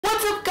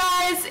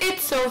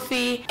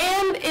Sophie,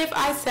 and if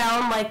I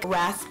sound like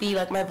raspy,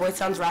 like my voice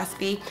sounds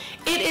raspy,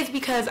 it is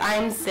because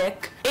I'm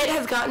sick. It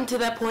has gotten to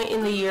that point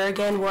in the year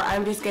again where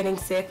I'm just getting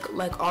sick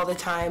like all the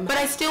time. But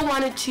I still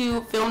wanted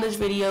to film this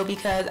video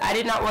because I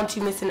did not want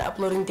to miss an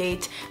uploading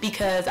date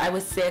because I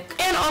was sick.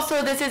 And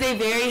also this is a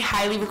very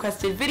highly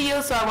requested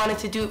video, so I wanted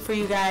to do it for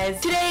you guys.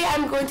 Today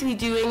I'm going to be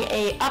doing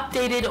a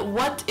updated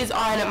what is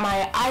on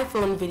my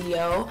iPhone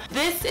video.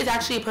 This is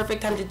actually a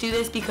perfect time to do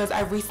this because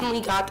I recently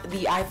got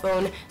the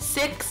iPhone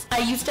 6. I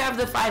used to have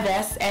the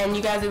 5S and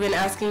you guys have been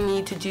asking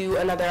me to do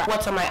another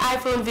what's on my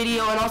iPhone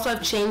video, and also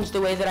I've changed the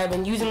way that I've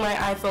been using my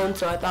iPhone,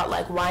 so I thought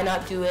like why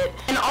not do it.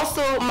 And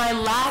also my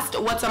last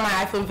what's on my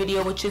iPhone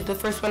video, which is the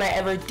first one I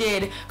ever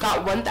did,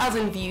 got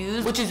 1,000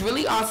 views, which is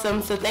really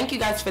awesome, so thank you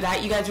guys for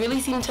that. You guys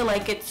really seem to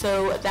like it,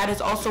 so that is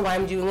also why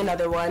I'm doing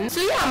another one.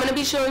 So yeah, I'm gonna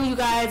be showing you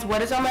guys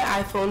what is on my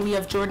iPhone. We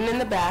have Jordan in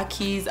the back,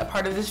 he's a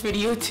part of this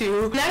video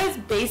too. And that is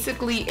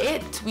basically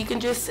it. We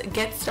can just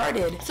get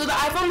started. So the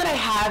iPhone that I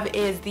have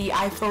is the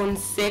iPhone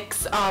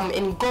 6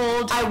 in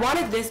gold. I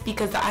wanted this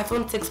because the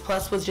iPhone 6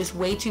 Plus was just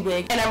way too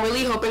big, and I'm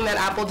really hoping that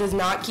Apple does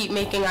not keep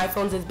making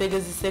iPhones as big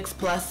as the 6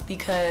 Plus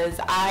because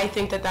I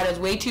think that that is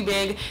way too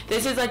big.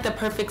 This is like the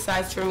perfect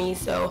size for me,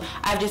 so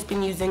I've just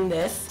been using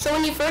this. So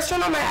when you first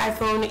turn on my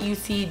iPhone, you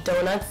see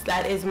donuts.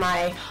 That is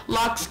my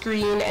lock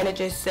screen, and it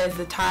just says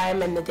the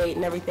time and the date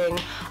and everything.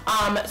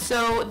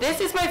 So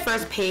this is my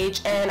first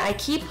page, and I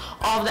keep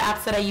all the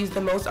apps that I use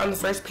the most on the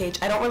first page.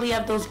 I don't really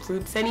have those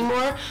groups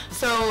anymore,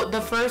 so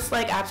the first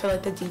like apps are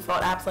like the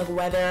default apps like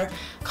weather,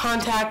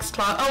 contacts,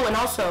 clock. Oh, and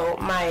also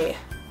my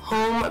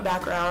home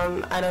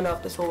background. I don't know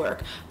if this will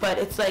work, but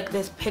it's like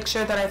this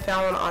picture that I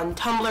found on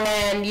Tumblr,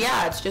 and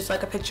yeah, it's just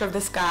like a picture of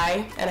the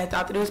sky, and I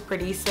thought that it was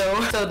pretty, so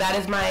that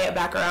is my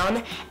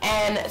background.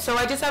 And so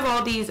I just have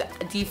all these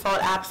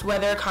default apps: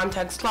 weather,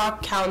 contacts,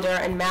 clock, calendar,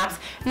 and maps.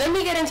 And then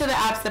we get into the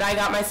apps that I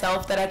got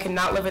myself that I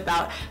cannot live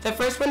without. The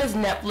first one is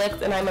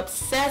Netflix, and I'm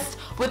obsessed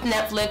with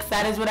Netflix.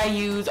 That is what I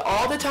use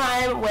all the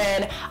time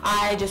when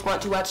I just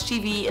want to watch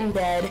TV in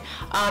bed.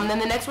 Then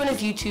the next one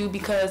is YouTube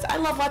because I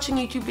love watching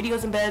YouTube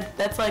videos in bed.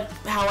 That's like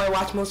how I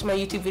watch most of my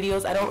YouTube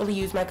videos. I don't really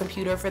use my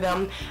computer for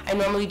them. I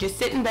normally just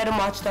sit in bed and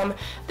watch them.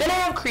 Then I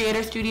have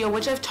Creator Studio,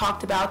 which I've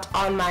talked about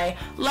on my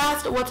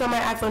last what's on my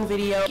iPhone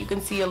video. You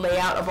can see a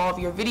layout of all of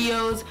your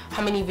videos,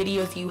 how many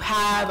videos you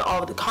have,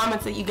 all of the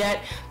comments that you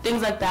get,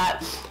 things like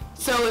that.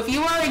 So if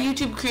you are a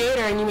YouTube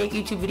creator and you make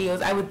YouTube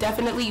videos, I would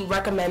definitely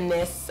recommend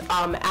this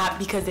app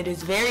because it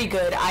is very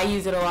good. I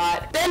use it a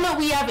lot. Then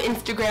we have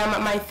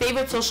Instagram, my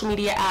favorite social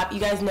media app. You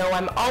guys know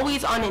I'm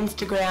always on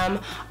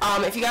Instagram.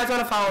 If you guys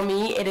want to follow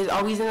me, it is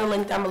always in the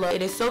link down below.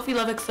 It is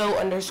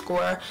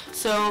sophielovexo_.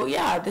 So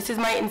yeah, this is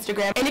my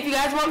Instagram. And if you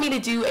guys want me to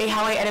do a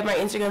how I edit my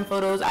Instagram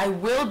photos, I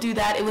will do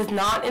that. It was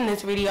not in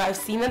this video. I've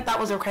seen that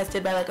was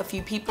requested by like a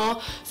few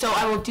people. So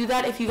I will do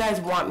that if you guys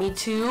want me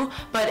to,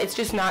 but it's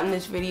just not in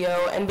this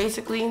video. And basically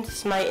this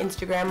is my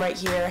Instagram right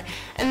here,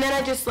 and then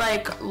I just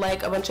like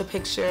a bunch of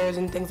pictures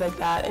and things like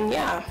that. And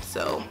yeah,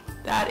 so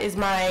that is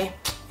my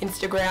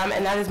Instagram,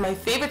 and that is my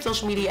favorite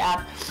social media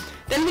app.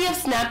 Then we have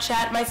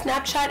Snapchat. My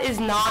Snapchat is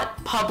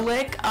not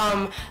public.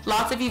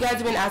 Lots of you guys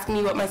have been asking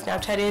me what my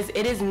Snapchat is.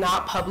 It is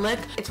not public.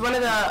 It's one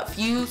of the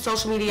few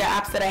social media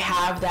apps that I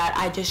have that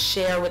I just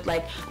share with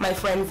like my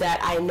friends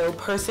that I know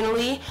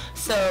personally.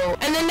 So,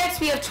 and then next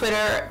we have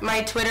Twitter.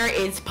 My Twitter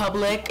is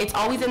public. It's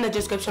always in the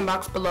description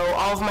box below.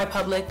 All of my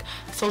public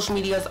social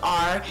medias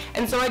are.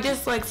 And so I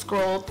just like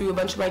scroll through a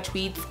bunch of my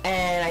tweets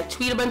and I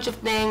tweet a bunch of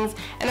things,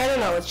 and I don't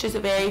know, it's just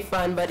very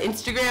fun. But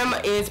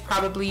Instagram is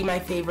probably my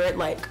favorite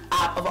like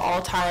app of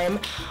all time.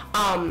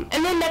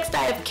 And then next I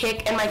have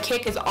Kik, and my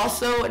Kik is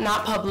also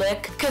not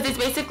public because it's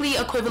basically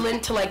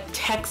equivalent to like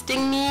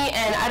texting me,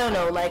 and I don't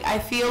know, like I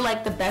feel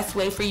like the best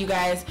way for you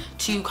guys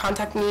to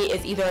contact me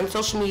is either on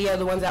social media,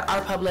 the ones that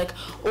are public,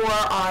 or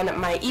on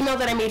my email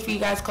that I made for you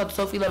guys called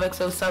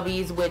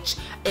sophielovexosubbies, which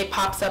it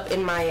pops up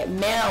in my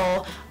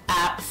mail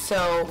app.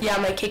 So yeah,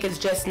 my Kik is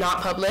just not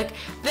public.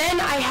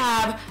 Then I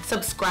have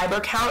subscriber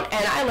count,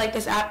 and I like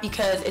this app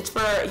because it's for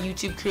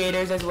YouTube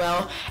creators as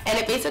well, and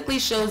it basically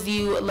shows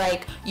you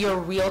like your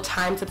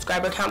real-time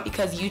subscriber count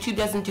because YouTube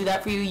doesn't do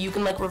that for you. You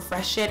can like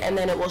refresh it and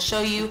then it will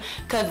show you,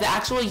 because the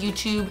actual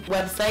YouTube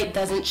website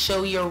doesn't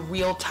show your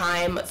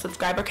real-time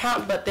subscriber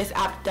count, but this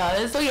app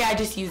does. So yeah, I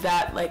just use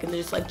that like and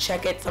just like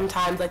check it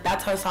sometimes. Like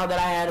that's how I saw that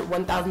I had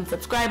 1,000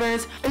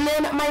 subscribers. And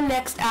then my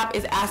next app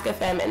is Ask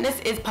FM, and this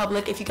is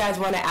public. If you guys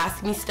want to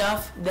ask me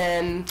stuff,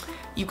 then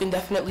you can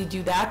definitely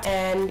do that,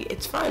 and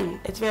it's fun.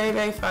 It's very,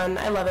 very fun.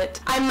 I love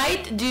it. I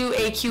might do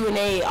a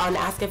Q&A on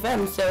Ask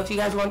FM, so if you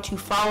guys want to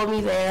follow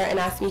me there and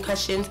ask me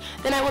questions,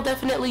 then I will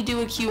definitely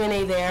do a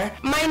Q&A there.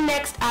 My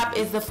next app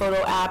is the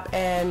photo app,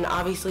 and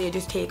obviously I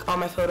just take all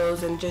my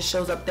photos and just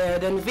shows up there.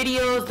 Then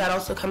videos, that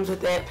also comes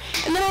with it.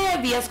 And then I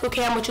have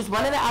VSCoCam, which is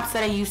one of the apps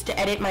that I use to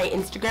edit my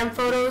Instagram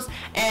photos,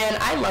 and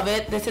I love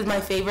it. This is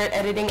my favorite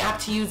editing app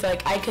to use.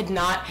 Like I could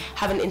not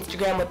have an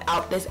Instagram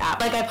without this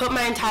app. Like Like, I put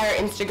my entire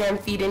Instagram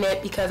feed in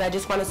it because I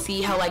just want to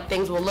see how like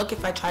things will look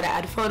if I try to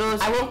add photos.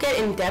 I won't get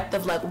in depth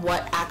of like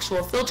what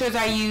actual filters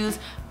I use,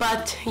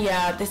 but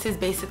yeah, this is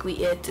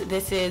basically it.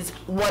 This is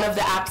one of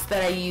the apps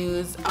that I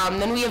use.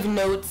 Then we have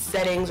notes,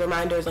 settings,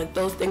 reminders. Like,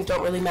 those things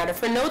don't really matter.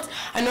 For notes,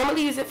 I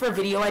normally use it for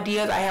video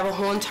ideas. I have a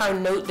whole entire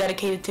note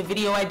dedicated to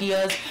video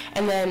ideas,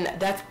 and then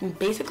that's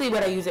basically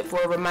what I use it for.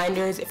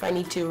 Reminders if I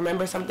need to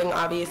remember something,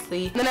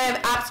 obviously. Then I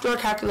have App Store,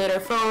 calculator,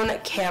 phone,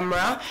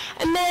 camera,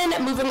 and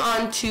then moving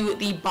on to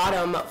the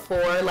bottom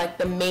for like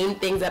the main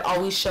things that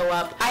always show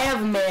up. I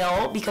have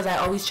mail because I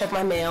always check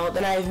my mail.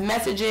 Then I have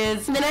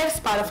messages, and then I have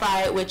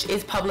Spotify, which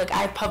is public. I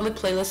have public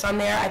playlists on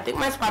there. I think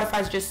my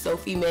Spotify is just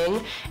Sophie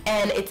Ming,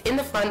 and it's in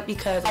the front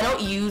because I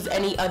don't use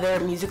any other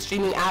music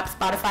streaming app.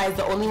 Spotify is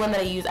the only one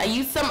that I use. I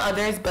use some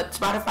others, but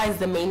Spotify is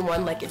the main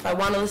one. Like, if I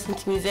want to listen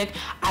to music,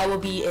 I will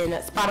be in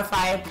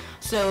Spotify,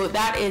 so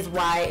that is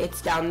why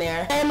it's down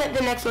there. And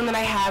the next one that I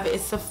have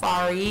is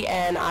Safari,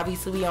 and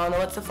obviously we all know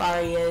what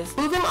Safari is.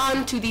 Moving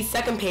on to the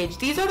second page,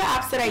 these are the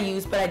apps that I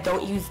use, but I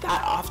don't use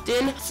that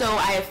often. So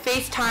I have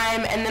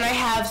FaceTime, and then I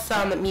have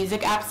some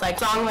music apps like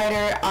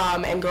Songwriter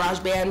and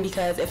GarageBand,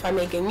 because if I'm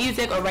making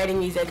music or writing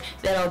music,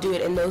 then I'll do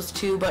it in those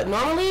two. But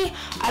normally,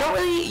 I don't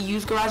really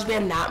use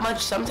GarageBand that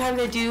much. Sometimes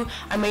I do.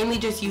 I mainly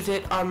just use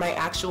it on my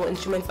actual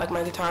instruments, like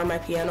my guitar and my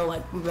piano,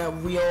 like the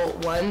real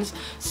ones.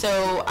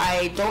 So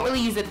I don't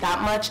really use it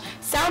that much.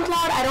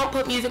 SoundCloud, I don't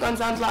put music on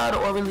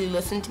SoundCloud or really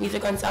listen to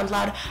music on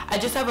SoundCloud. I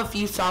just have a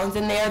few songs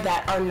in there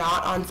that are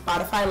not on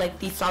Spotify. Like,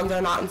 these songs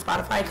are not on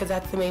Spotify because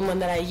that's the main one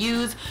that I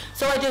use.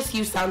 So I just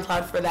use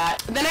SoundCloud for that.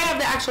 Then I have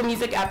the actual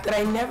music app that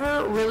I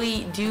never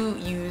really do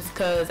use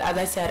because, as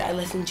I said, I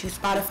listen to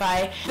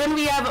Spotify. Then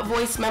we have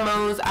voice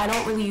memos. I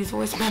don't really use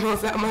voice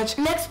memos that much.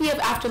 Next we have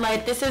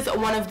Afterlight. This is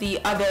one of the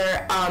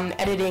other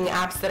editing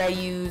apps that I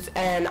use,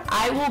 and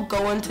I will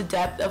go into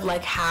depth of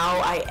like how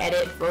I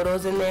edit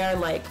photos in there,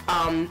 like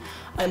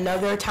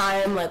another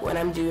time, like when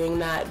I'm doing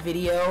that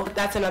video.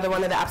 That's another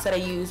one of the apps that I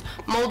use.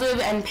 Moldiv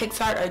and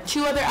PicsArt are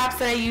two other apps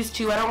that I use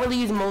too. I don't really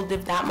use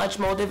Moldiv that much.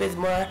 Moldiv is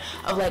more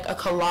of like a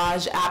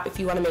collage app if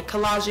you want to make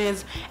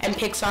collages, and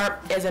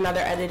PicsArt is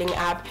another editing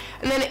app.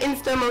 And then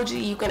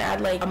Instaemoji, you can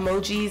add like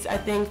emojis, I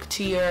think,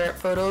 to your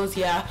photos.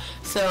 Yeah,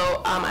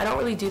 so I don't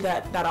really do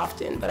that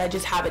often, but I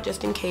just have it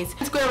just in case.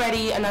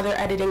 SquareReady, another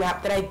editing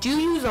app that I do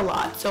use a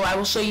lot, so I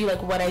will show you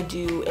like what I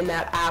do in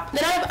that app.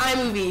 Then I have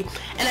iMovie,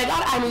 and I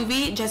got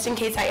iMovie just in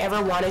case I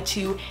ever wanted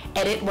to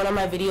edit one of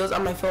my videos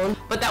on my phone,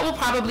 but that will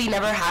probably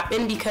never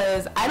happen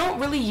because I don't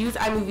really use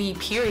iMovie,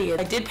 period.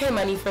 I did pay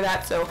money for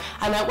that, so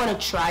I might want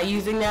to try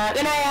using that.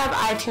 Then I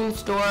have iTunes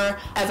Store.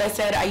 As I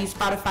said, I use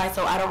Spotify,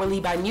 so I don't really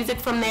buy music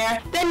from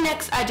there. Then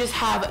next I just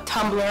have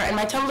Tumblr, and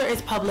my Tumblr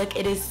is public.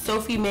 It is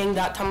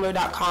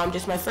sophieming.tumblr.com,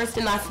 just my first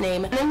and last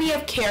name. And then we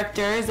have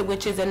Characters,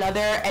 which is another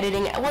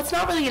editing, well, it's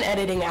not really an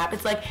editing app.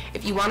 It's like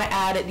if you want to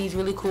add these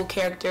really cool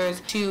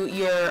characters to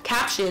your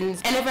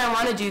captions, and if I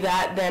want to do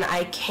that, then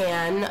I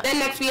can. Then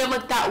next we have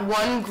like that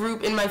one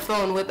group in my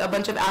phone with a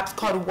bunch of apps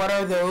called What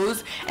Are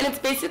Those, and it's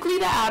basically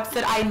the apps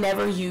that I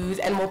never use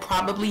and will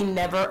probably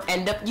never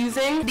end up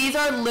using. These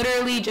are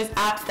literally just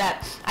apps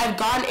that I've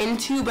gone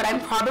into, but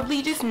I'm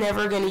probably just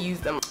never gonna use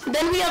them.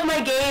 Then we have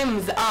my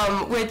games,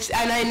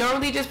 and I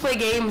normally just play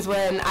games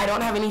when I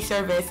don't have any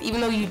service, even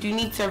though you do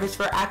need service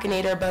for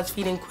Akinator,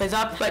 BuzzFeed, and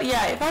QuizUp. But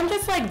yeah, if I'm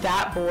just like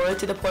that bored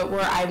to the point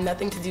where I have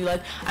nothing to do,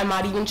 like I'm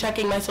not even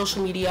checking my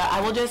social media, I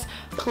will just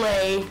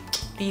play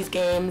these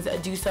games,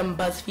 do some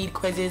BuzzFeed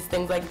quizzes,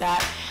 things like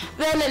that.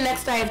 Then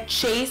next I have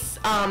Chase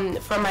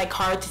from my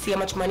card to see how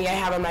much money I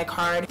have on my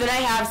card. Then I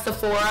have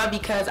Sephora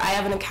because I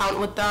have an account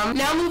with them.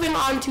 Now moving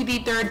on to the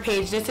third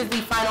page. This is the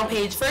final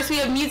page. First we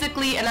have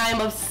Musical.ly, and I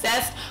am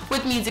obsessed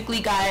with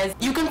Musical.ly, guys.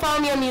 You can follow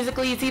me on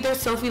Musical.ly. It's either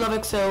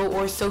sophielovexo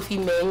or Sophie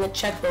Ming.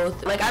 Check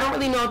both. Like, I don't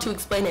really know how to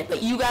explain it,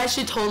 but you guys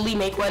should totally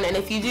make one, and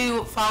if you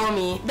do, follow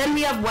me. Then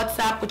we have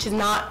WhatsApp, which is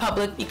not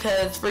public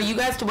because for you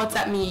guys to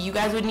WhatsApp me, you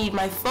guys would need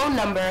my phone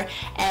number,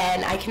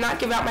 and I cannot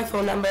give out my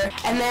phone number.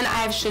 And then I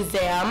have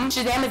Shazam.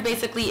 Shazam is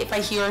basically if I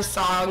hear a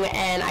song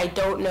and I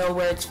don't know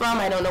where it's from,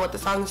 I don't know what the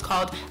song is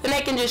called, then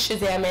I can just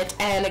Shazam it.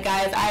 And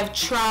guys, I've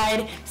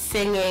tried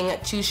singing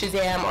to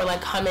Shazam or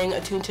like humming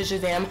a tune to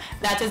Shazam.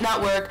 That does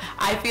not work.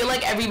 I feel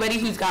like everybody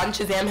who's gotten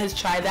Shazam has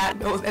tried that.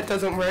 No, that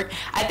doesn't work.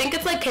 I think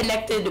it's like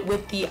connected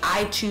with the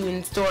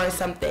iTunes store or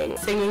something.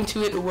 Singing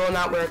to it will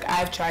not work.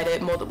 I've tried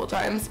it multiple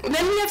times.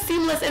 Then we have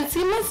Seamless, and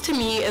Seamless to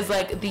me is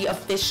like the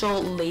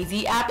official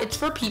lazy app. It's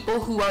for people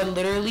who are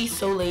literally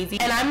so lazy,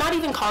 and I'm not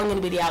even calling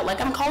anybody out. Like,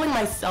 I'm calling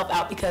myself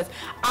out because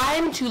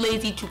I'm too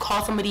lazy to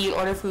call somebody and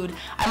order food.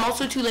 I'm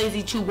also too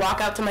lazy to walk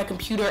out to my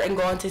computer and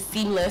go onto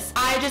Seamless.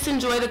 I just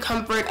enjoy the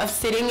comfort of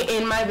sitting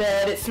in my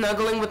bed,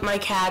 snuggling with my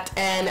cat,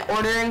 and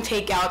ordering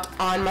takeout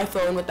on my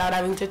phone without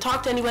having to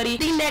talk to anybody.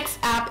 The next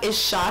app is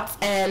Shots,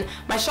 and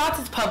my Shots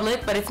is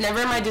public, but it's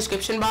never in my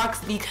description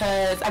box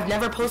because I've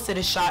never posted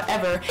a shot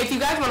ever. If you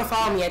guys want to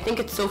follow me, I think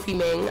it's Sophie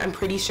Ming. I'm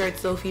pretty sure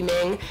it's Sophie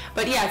Ming.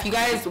 But yeah, if you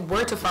guys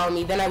were to follow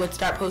me, then I would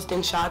start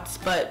posting shots.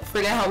 But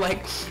for now,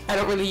 like, I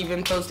don't really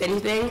even post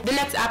anything. The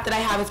next app that I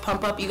have is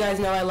Pump Up. You guys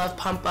know I love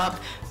Pump Up.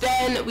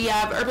 Then we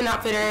have Urban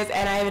Outfitters,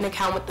 and I have an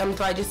account with them,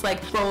 so I just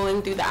like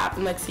scrolling through the app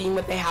and like seeing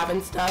what they have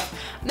and stuff.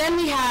 Then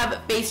we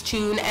have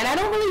Facetune, and I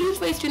don't really use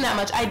Facetune that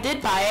much. I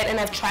did buy it and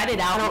I've tried it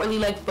out. I don't really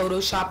like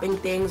photoshopping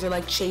things or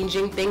like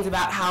changing things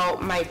about how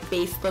my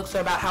face looks or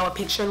about how a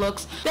picture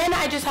looks. Then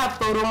I just have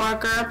Photo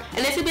Marker,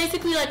 and this is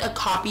basically like a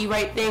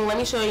copyright thing. Let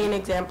me show you an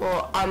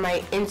example on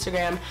my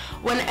Instagram.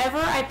 Whenever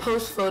I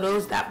post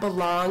photos that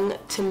belong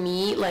to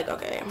me, like,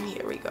 okay,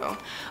 here we go.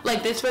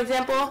 Like this, for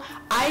example,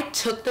 I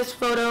took this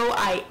photo,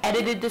 I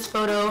edited this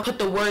photo, put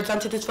the words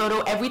onto this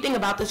photo. Everything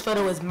about this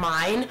photo is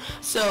mine.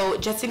 So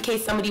just in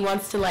case somebody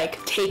wants to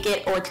like take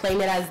it or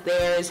claim it as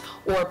theirs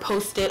or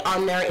post it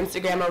on their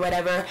Instagram or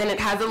whatever, and it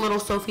has a little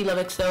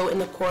sophielovexo in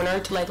the corner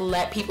to like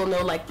let people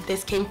know like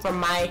this came from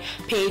my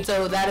page.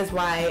 So that is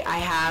why I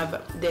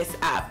have this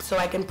app, so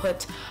I can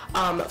put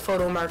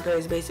photo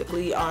markers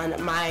basically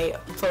on my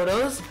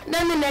photos.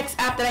 Then the next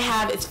app that I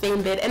have is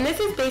FameBit, and this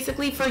is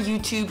basically for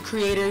YouTube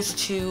creators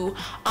too.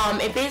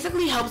 It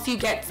basically helps you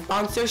get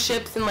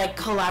sponsorships and like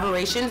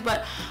collaborations,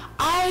 but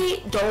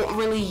I don't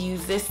really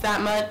use this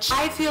that much.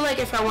 I feel like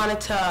if I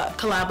wanted to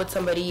collab with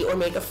somebody or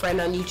make a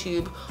friend on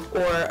YouTube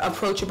or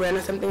approach a brand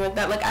or something like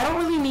that, like I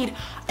don't really need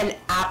an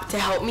app to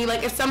help me.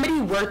 Like if somebody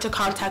were to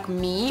contact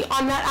me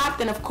on that app,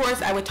 then of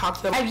course I would talk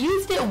to them. I've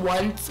used it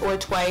once or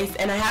twice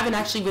and I haven't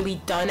actually really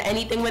done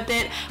anything with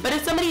it. But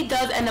if somebody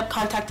does end up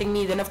contacting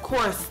me, then of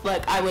course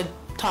like I would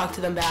talk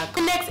to them back.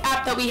 The next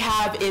app that we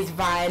have is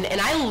Vine,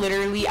 and I don't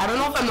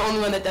know if I'm the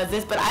only one that does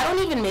this, but I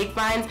don't even make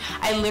Vines.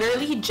 I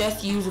literally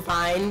just use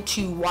Vine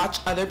to watch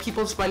other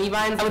people's funny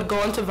Vines. I would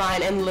go into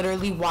Vine and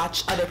literally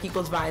watch other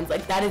people's Vines.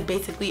 Like that is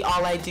basically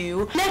all I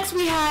do. Next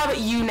we have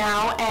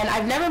YouNow, and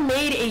I've never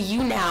made a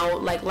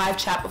YouNow like live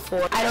chat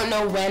before. I don't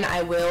know when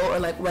I will or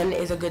like when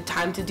is a good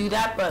time to do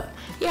that, but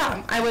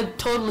yeah, I would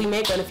totally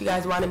make one if you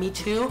guys wanted me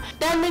to.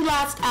 Then the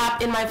last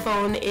app in my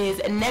phone is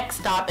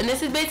Nextstop, and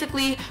this is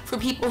basically for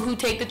people who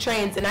take the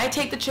trains, and I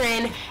take the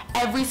train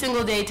every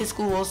single day to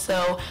school.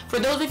 So for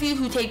those of you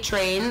who take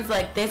trains,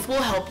 like this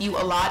will help you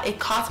a lot. It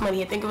costs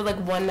money. I think it was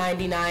like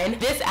 $1.99.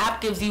 This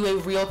app gives you a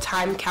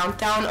real-time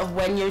countdown of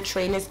when your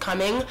train is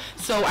coming.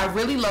 So I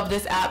really love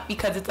this app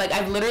because it's like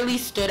I've literally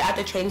stood at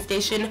the train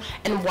station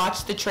and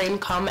watched the train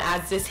come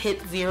as this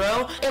hit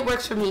 0. It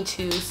works for me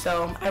too,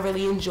 so I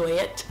really enjoy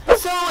it.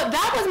 So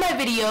that was my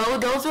video.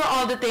 Those are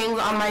all the things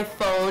on my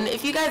phone.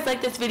 If you guys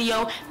like this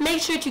video, make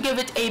sure to give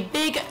it a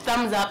big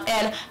thumbs up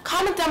and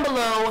comment down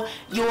below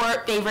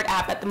your favorite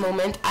app at the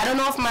moment. I don't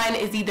know if mine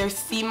is either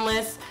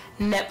Seamless,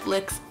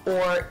 Netflix,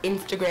 or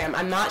Instagram.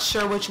 I'm not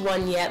sure which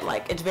one yet.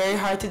 Like, it's very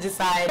hard to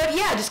decide. But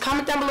yeah, just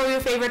comment down below your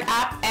favorite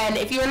app, and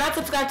if you are not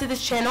subscribed to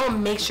this channel,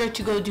 make sure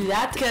to go do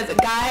that, because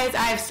guys,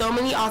 I have so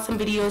many awesome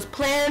videos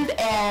planned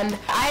and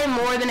I am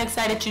more than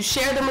excited to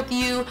share them with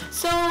you.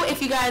 So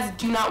if you guys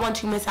do not want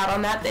to miss out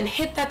on that, then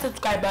hit that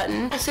subscribe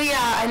button. So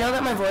yeah, I know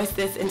that my voice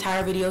this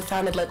entire video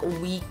sounded like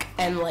weak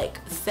and like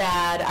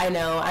sad. I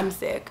know, I'm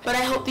sick, but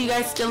I hope that you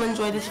guys still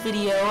enjoy this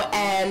video,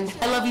 and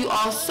I love you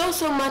all so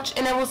much,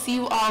 and I will see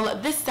you all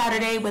this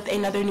Saturday with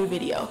another new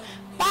video.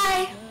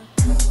 Bye!